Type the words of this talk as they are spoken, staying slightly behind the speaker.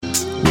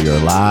We are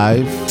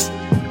live.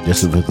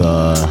 This is with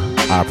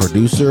our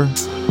producer,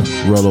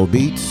 Rolo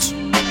Beats.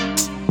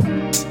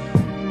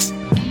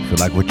 If you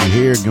like what you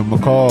hear, give him a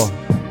call.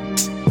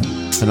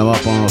 Hit him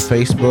up on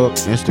Facebook,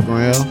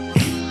 Instagram,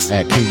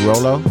 at King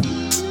Rolo.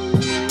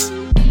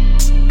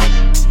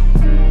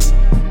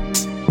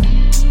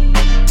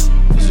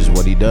 This is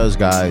what he does,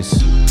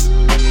 guys.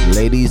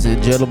 Ladies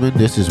and gentlemen,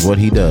 this is what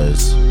he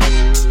does.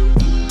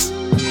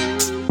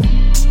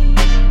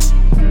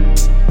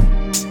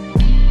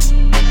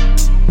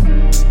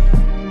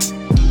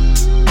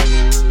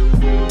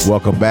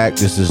 Welcome back.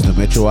 This is the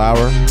Mitchell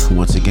Hour.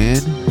 Once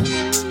again,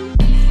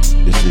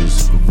 this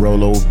is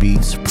Rolo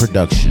Beats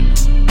Production.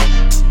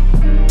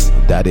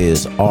 That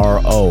is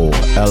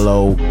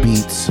Rolo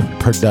Beats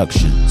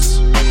Productions.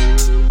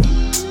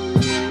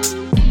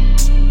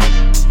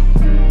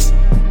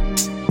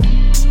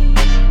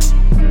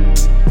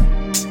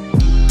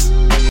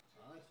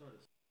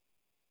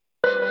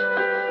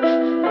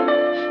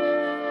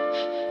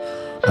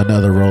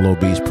 Another Rolo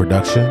Beats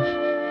production.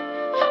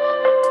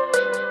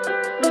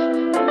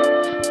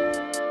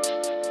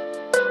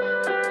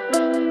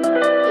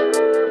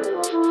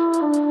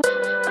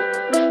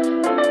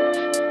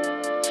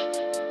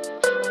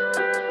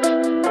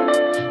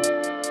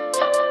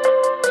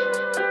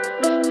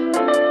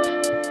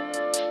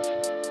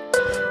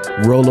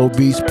 Rolo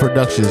Beats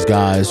Productions,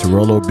 guys.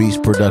 Rolo Beats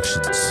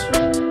Productions.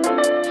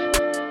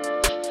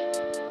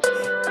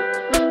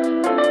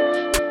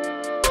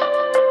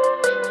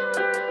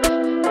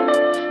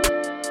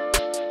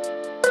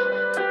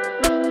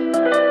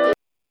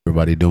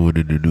 Everybody doing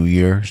in the new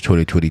year? It's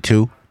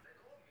 2022.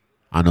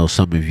 I know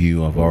some of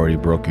you have already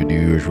broken New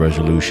Year's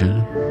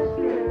resolution.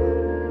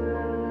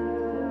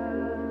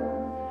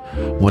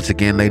 Once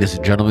again, ladies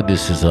and gentlemen,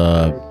 this is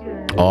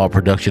all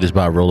production is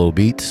by Rolo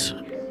Beats.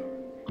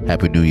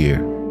 Happy New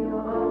Year.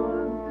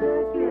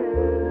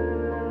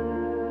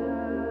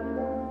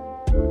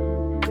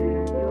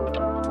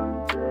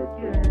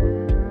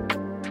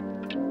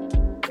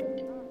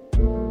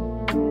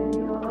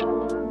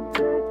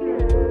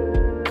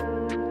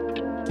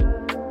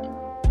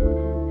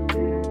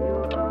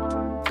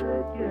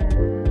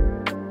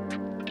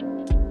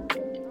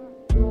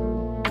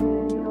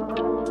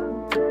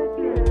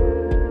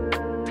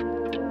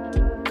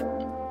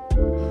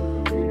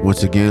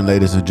 Once again,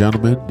 ladies and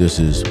gentlemen, this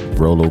is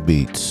Rolo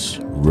Beats.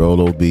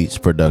 Rolo Beats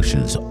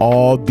Productions.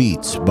 All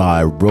beats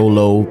by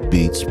Rolo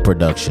Beats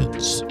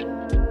Productions.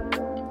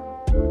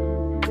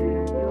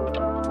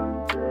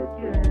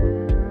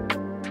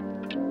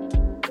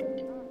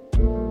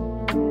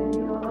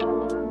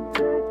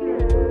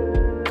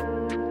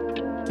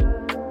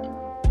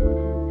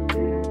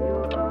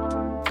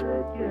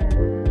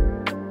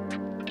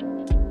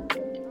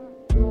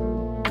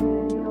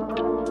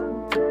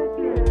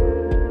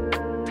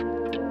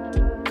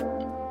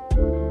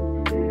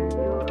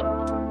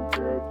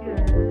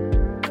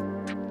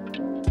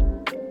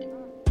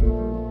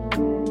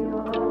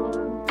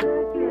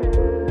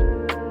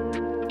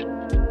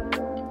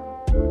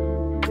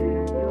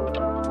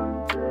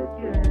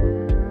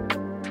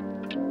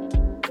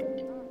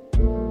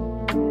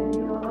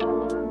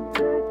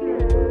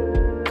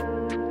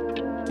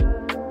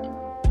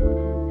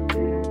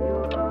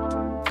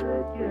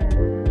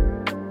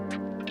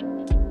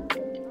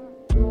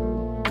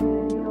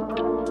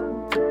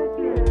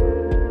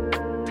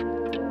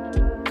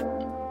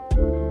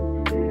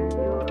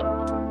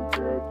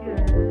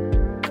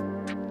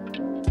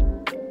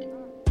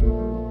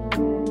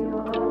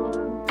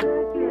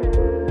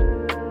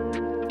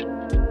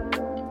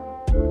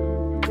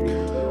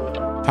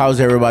 How's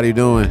everybody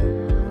doing?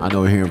 I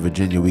know here in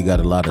Virginia we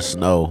got a lot of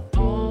snow.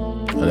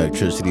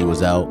 Electricity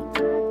was out.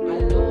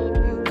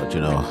 But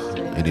you know,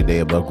 any day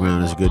above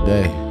ground is a good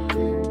day.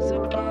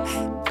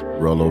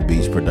 Rolo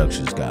Beats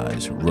Productions,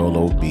 guys.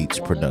 Rolo Beats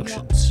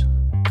Productions.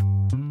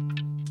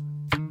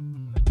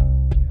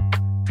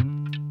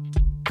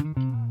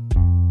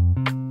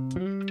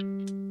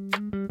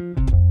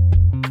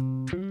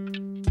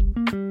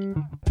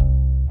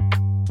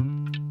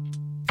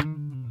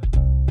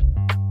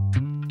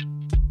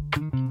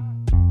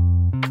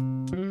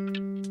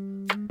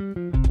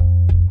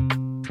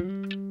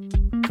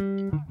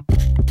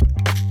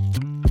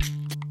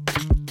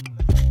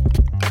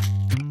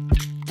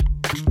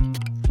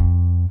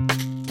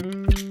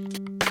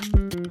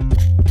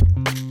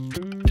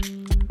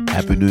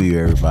 Happy New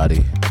Year,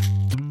 everybody.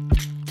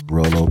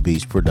 Rolo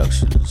Beats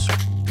Productions.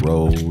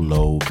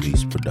 Rolo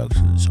Beats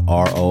Productions.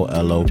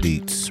 Rolo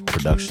Beats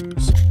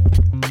Productions.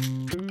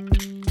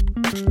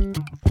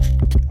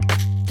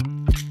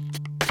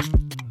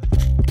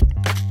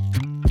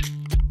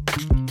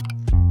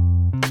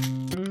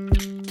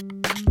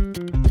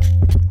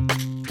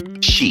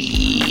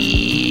 Shit.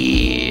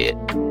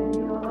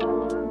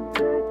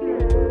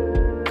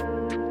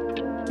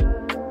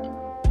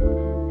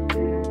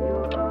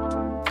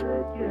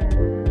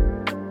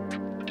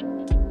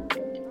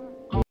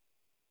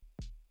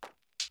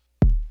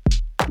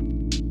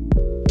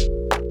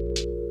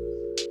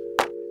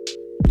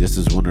 This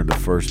is one of the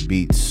first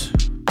beats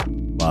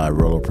by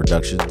Rolo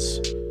Productions,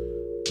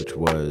 which which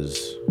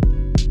was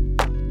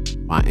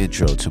my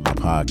intro to my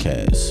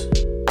podcast,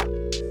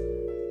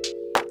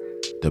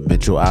 the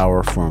Mitchell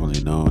Hour,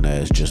 formerly known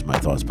as Just My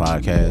Thoughts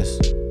Podcast.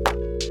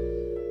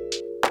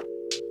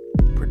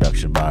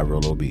 Production by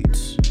Rolo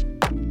Beats.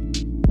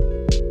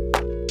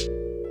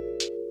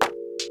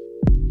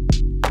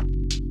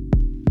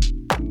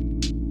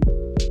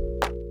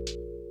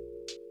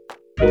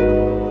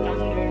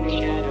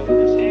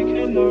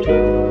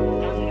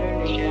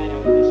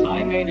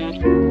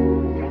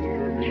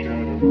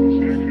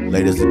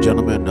 Ladies and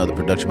gentlemen, another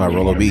production by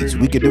Rolo Beats.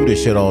 We can do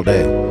this shit all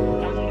day.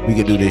 We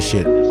can do this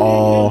shit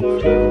all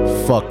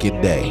fucking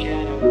day.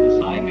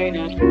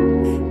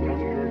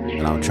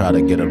 And I'll try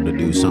to get them to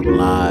do something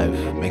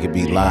live, make it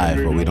be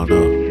live, but we don't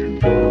know.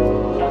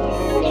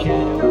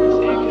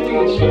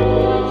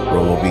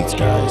 Rolo Beats,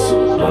 guys.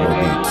 Rolo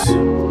Beats.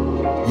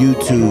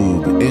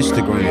 YouTube,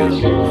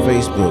 Instagram,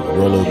 Facebook,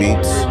 Rolo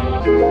Beats.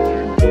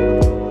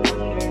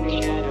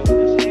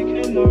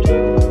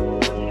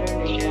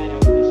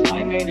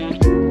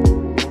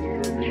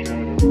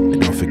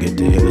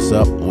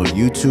 Up on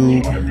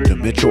YouTube, The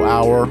Mitchell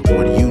Hour on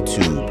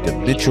YouTube, The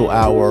Mitchell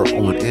Hour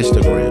on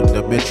Instagram,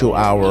 The Mitchell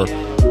Hour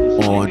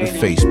on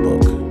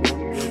Facebook.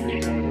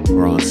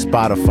 We're on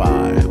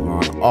Spotify, we're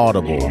on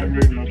Audible,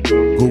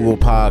 Google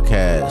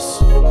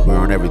Podcasts, we're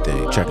on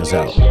everything. Check us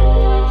out.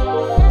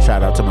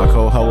 Shout out to my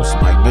co-host,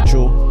 Mike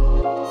Mitchell.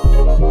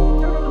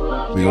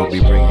 We're going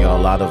to be bringing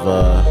y'all a lot of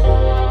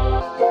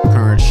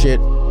current shit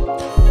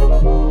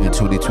in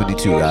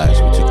 2022, guys.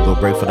 We took a little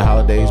break for the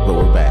holidays, but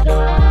we're back.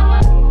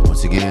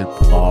 Once again,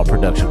 all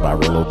production by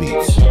Rolo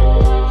Beats.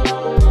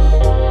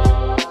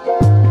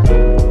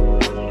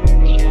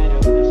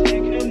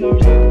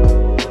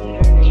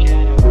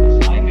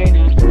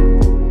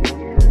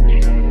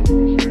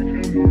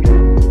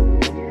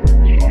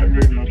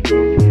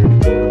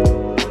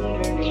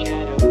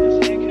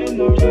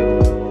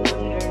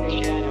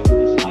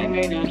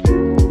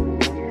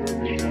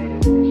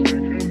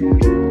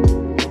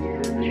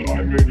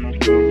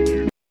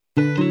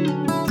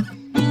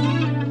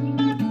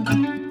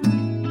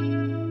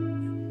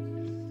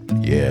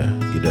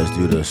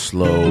 Do the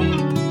slow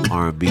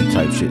R&B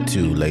type shit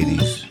too,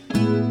 ladies.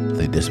 I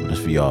think this one is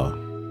for y'all.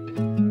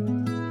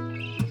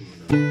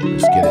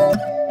 Let's get it.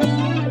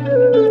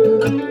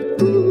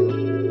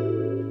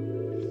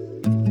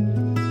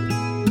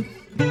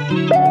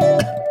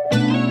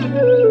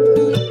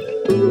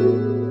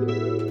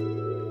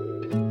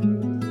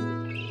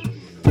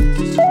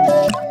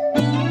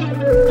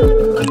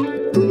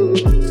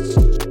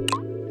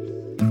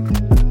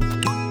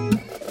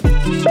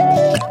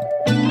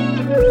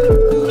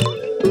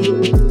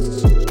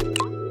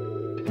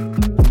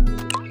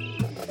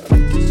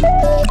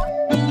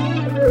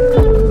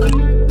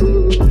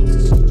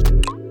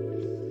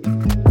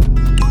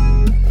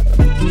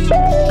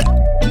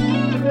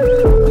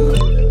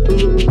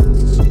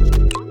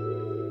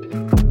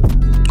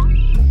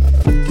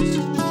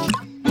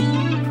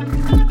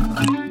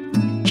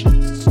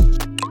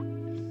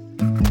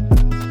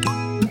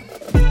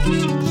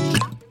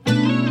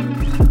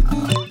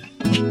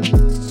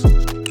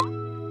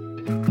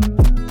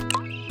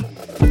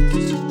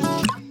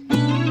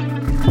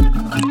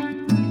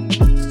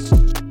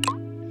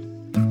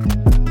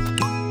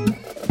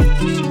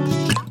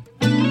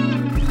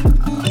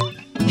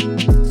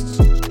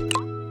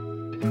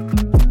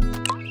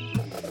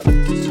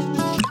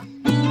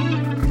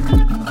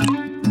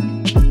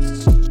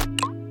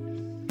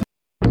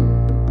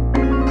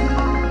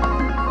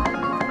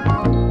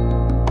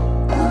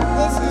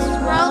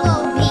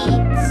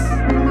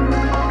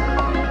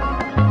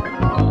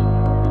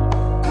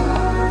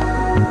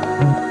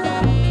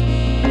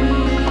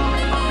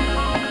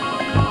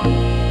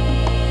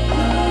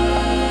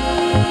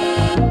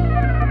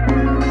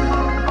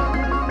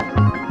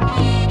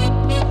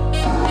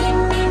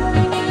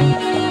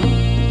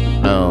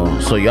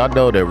 So y'all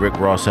know that Rick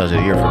Ross has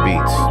an ear for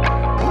beats.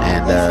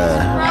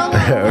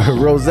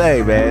 And Rose,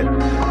 man,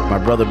 my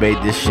brother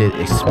made this shit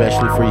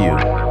especially for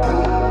you.